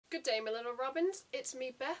Good day my little robins, it's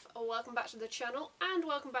me Beth, and welcome back to the channel and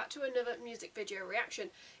welcome back to another music video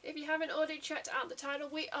reaction. If you haven't already checked out the title,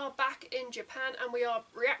 we are back in Japan and we are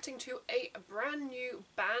reacting to a brand new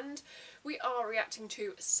band. We are reacting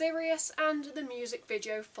to SIRIUS and the music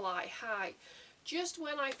video Fly High. Just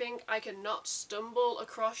when I think I cannot stumble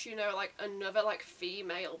across, you know, like another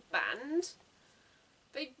female band,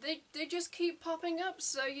 they just keep popping up,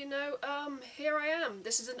 so you know, here I am.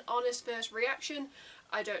 This is an honest first reaction.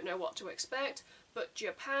 I don't know what to expect, but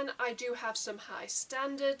Japan, I do have some high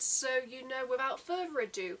standards, so you know, without further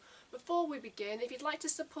ado, before we begin, if you'd like to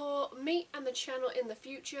support me and the channel in the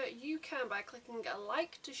future, you can by clicking a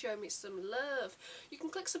like to show me some love. You can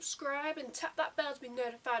click subscribe and tap that bell to be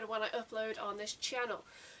notified when I upload on this channel.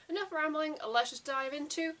 Enough rambling, let's just dive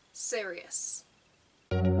into SIRIUS.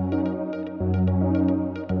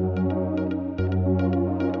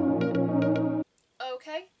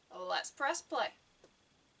 Okay, let's press play.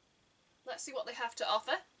 Let's see what they have to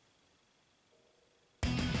offer.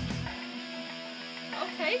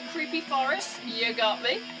 Okay, creepy forest, you got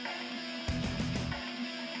me.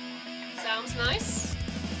 Sounds nice.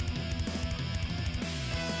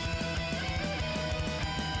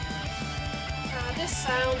 This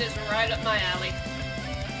sound is right up my alley.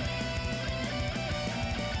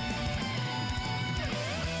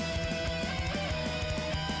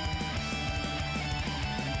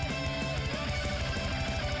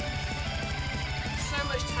 So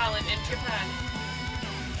much talent in Japan.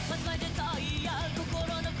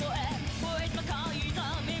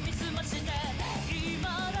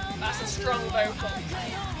 That's a strong vocal.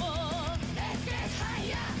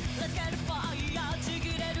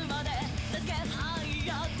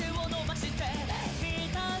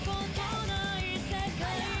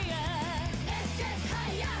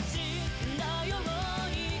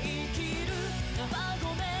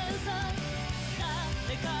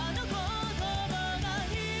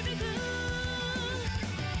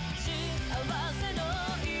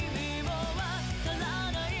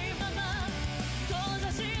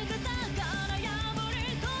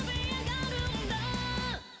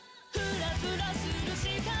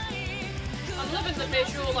 I'm loving the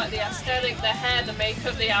visual, like the aesthetic, the hair, the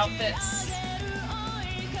makeup, the outfits.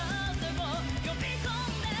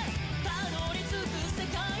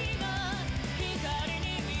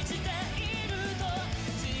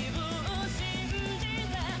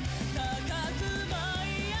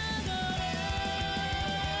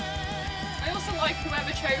 I also like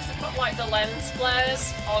whoever chose to put like the lens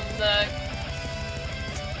flares on the...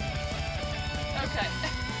 Okay.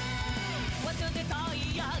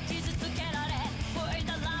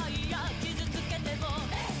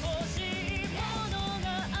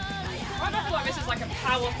 I feel like this is like a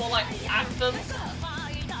powerful anthem.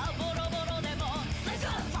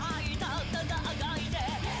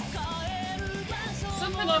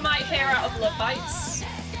 Something I might hear out of Love Bites.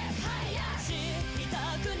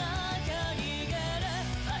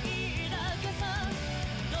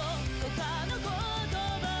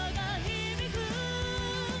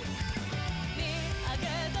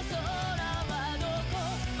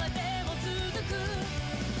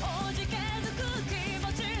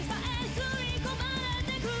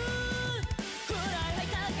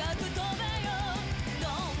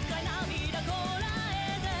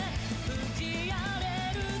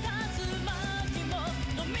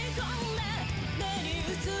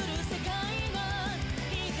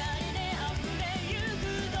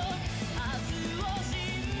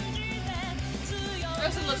 I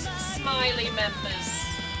also love some smiley members.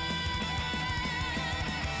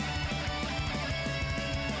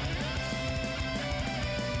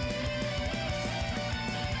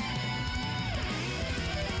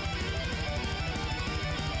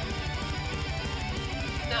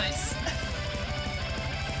 Nice.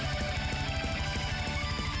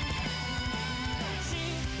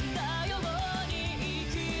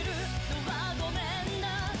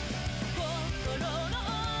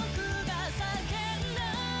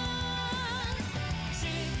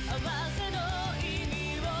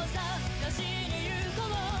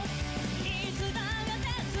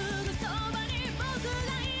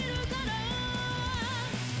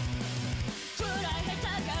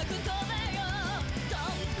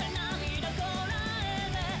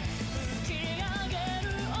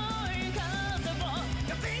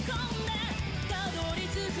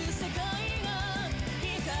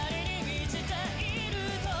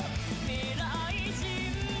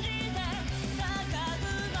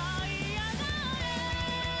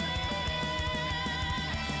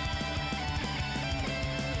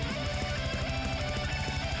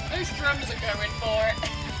 Those drums are going for it.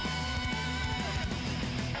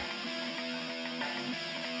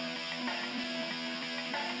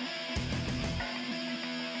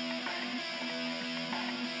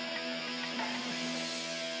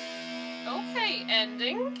 the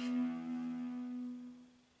ending.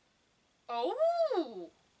 Oh!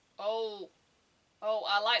 Oh. Oh,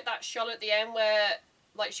 I like that shot at the end where,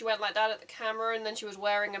 like, she went like that at the camera and then she was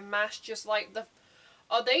wearing a mask just like the...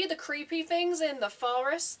 Are they the creepy things in the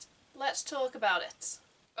forest? Let's talk about it.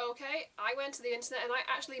 Okay, I went to the internet and I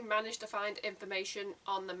actually managed to find information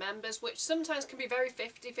on the members, which sometimes can be very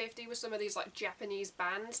 50-50 with some of these like Japanese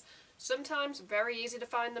bands. Sometimes very easy to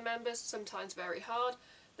find the members, sometimes very hard.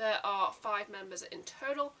 There are 5 members in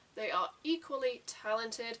total. They are equally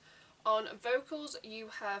talented. On vocals you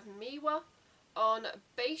have Miwa. On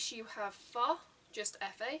bass you have Fa, just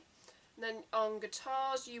F-A. And then on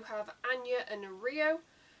guitars you have Anya and Rio.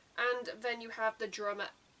 And then you have the drummer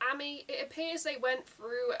Ami. It appears they went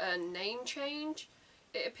through a name change.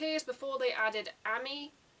 It appears before they added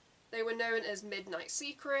Ami, they were known as Midnight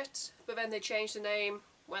Secret, but then they changed the name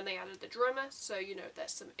when they added the drummer, so you know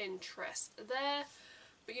there's some interest there.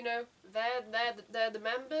 But you know, they're the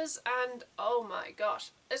members, and oh my gosh,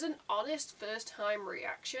 as an honest first time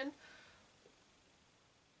reaction,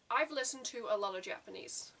 I've listened to a lot of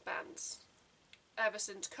Japanese bands ever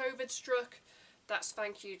since COVID struck. That's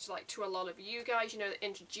thank you to a lot of you guys, you know, that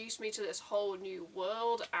introduced me to this whole new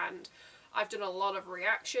world, and I've done a lot of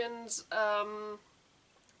reactions.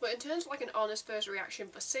 But in terms of like an honest first reaction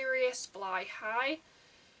for SIRIUS Fly High,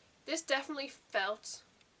 this definitely felt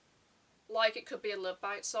like it could be a Love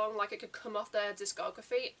Bites song, like it could come off their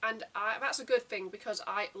discography, and that's a good thing because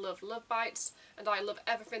I love Love Bites and I love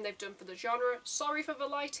everything they've done for the genre. Sorry for the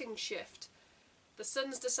lighting shift. The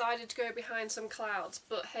sun's decided to go behind some clouds,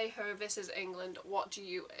 but hey ho, this is England, what do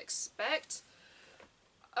you expect?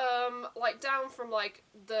 Like down from like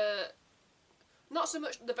the, not so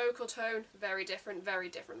much the vocal tone, very different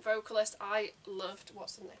vocalist. I loved,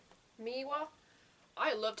 what's her name? Miwa?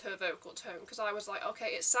 I loved her vocal tone because I was like, okay,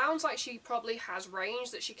 it sounds like she probably has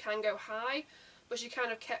range, that she can go high, but she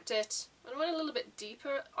kind of kept it and went a little bit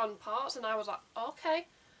deeper on parts, and I was like, okay,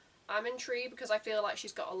 I'm intrigued because I feel like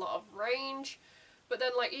she's got a lot of range. But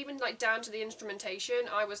then like even like down to the instrumentation,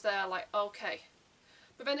 I was there like, okay.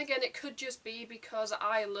 But then again, it could just be because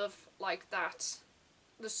I love like those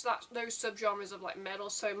subgenres of like metal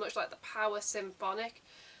so much, like the power symphonic,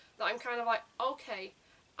 that I'm kind of like, okay,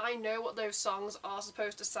 I know what those songs are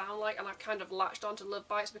supposed to sound like, and I've kind of latched onto Love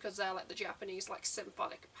Bites because they're like the Japanese like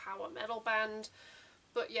symphonic power metal band.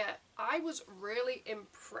 But yeah, I was really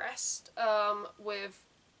impressed with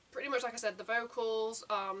pretty much, like I said, the vocals,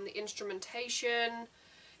 the instrumentation.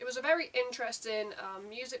 It was a very interesting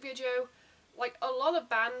music video. Like a lot of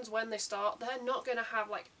bands when they start, they're not going to have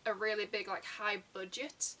like a really big like high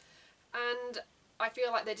budget, and I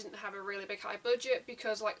feel like they didn't have a really big high budget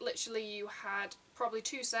because like literally you had probably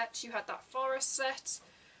 2 sets. You had that forest set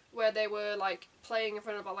where they were like playing in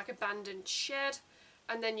front of like abandoned shed,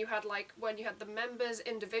 and then you had like when you had the members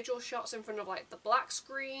individual shots in front of like the black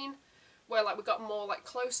screen where like we got more like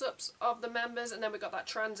close-ups of the members, and then we got that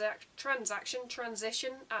transition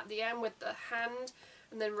at the end with the hand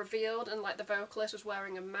and then revealed, and like the vocalist was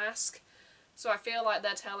wearing a mask. So I feel like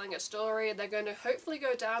they're telling a story. They're going to hopefully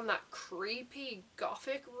go down that creepy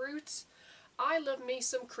gothic route. I love me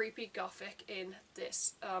some creepy gothic in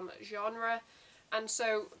this genre, and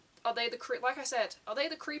so are they like I said, are they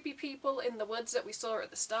the creepy people in the woods that we saw at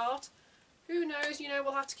the start? Who knows, you know,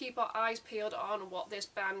 we'll have to keep our eyes peeled on what this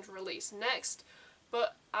band released next,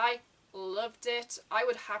 but I loved it. I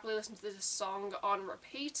would happily listen to this song on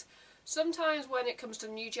repeat. Sometimes when it comes to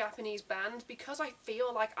new Japanese bands, because I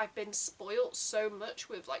feel like I've been spoilt so much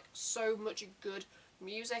with like so much good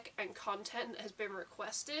music and content that has been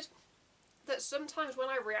requested, that sometimes when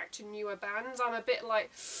I react to newer bands I'm a bit like,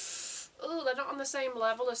 oh, they're not on the same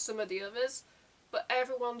level as some of the others, but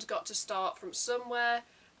everyone's got to start from somewhere.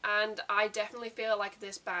 And I definitely feel like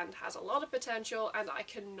this band has a lot of potential, and I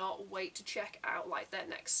cannot wait to check out like their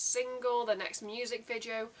next single, their next music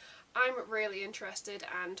video. I'm really interested,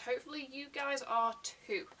 and hopefully you guys are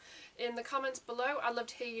too. In the comments below, I'd love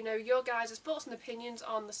to hear, you know, your guys' thoughts and opinions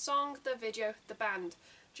on the song, the video, the band.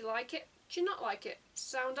 Do you like it? Do you not like it?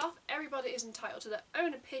 Sound off. Everybody is entitled to their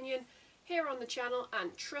own opinion here on the channel,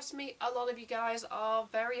 and trust me, a lot of you guys are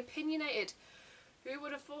very opinionated. Who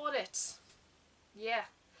would have thought it? Yeah.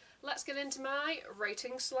 Let's get into my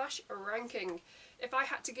rating/ranking. If I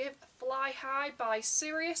had to give Fly High by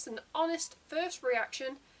SIRIUS an honest first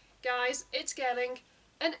reaction, guys, it's getting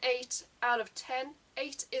an 8 out of 10.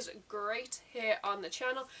 8 is great here on the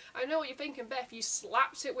channel. I know what you're thinking, Beth, you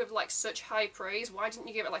slapped it with like such high praise. Why didn't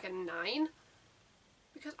you give it like a 9?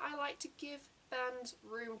 Because I like to give bands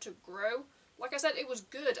room to grow. Like I said, it was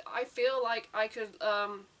good. I feel like I could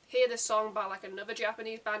hear this song by like another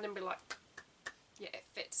Japanese band and be like, yeah, it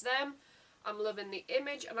fits them. I'm loving the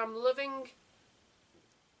image, and I'm loving...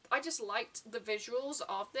 I just liked the visuals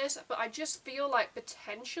of this, but I just feel like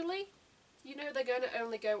potentially, you know, they're going to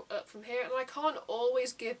only go up from here, and I can't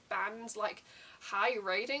always give bands like high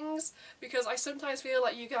ratings, because I sometimes feel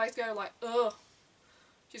like you guys go like, ugh,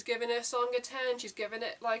 she's giving her song a 10, she's giving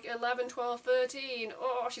it like 11, 12, 13,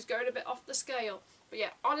 oh, she's going a bit off the scale. But yeah,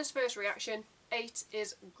 honest first reaction, 8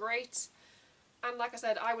 is great, and like I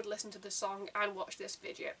said, I would listen to this song and watch this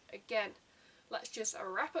video again. Let's just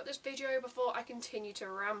wrap up this video before I continue to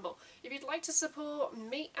ramble. If you'd like to support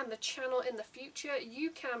me and the channel in the future, you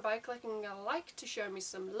can by clicking a like to show me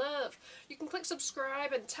some love. You can click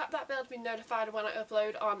subscribe and tap that bell to be notified when I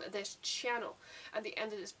upload on this channel. At the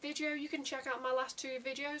end of this video, you can check out my last 2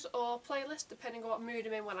 videos or playlist, depending on what mood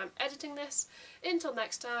I'm in when I'm editing this. Until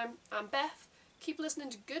next time, I'm Beth. Keep listening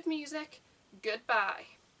to good music.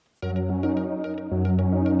 Goodbye.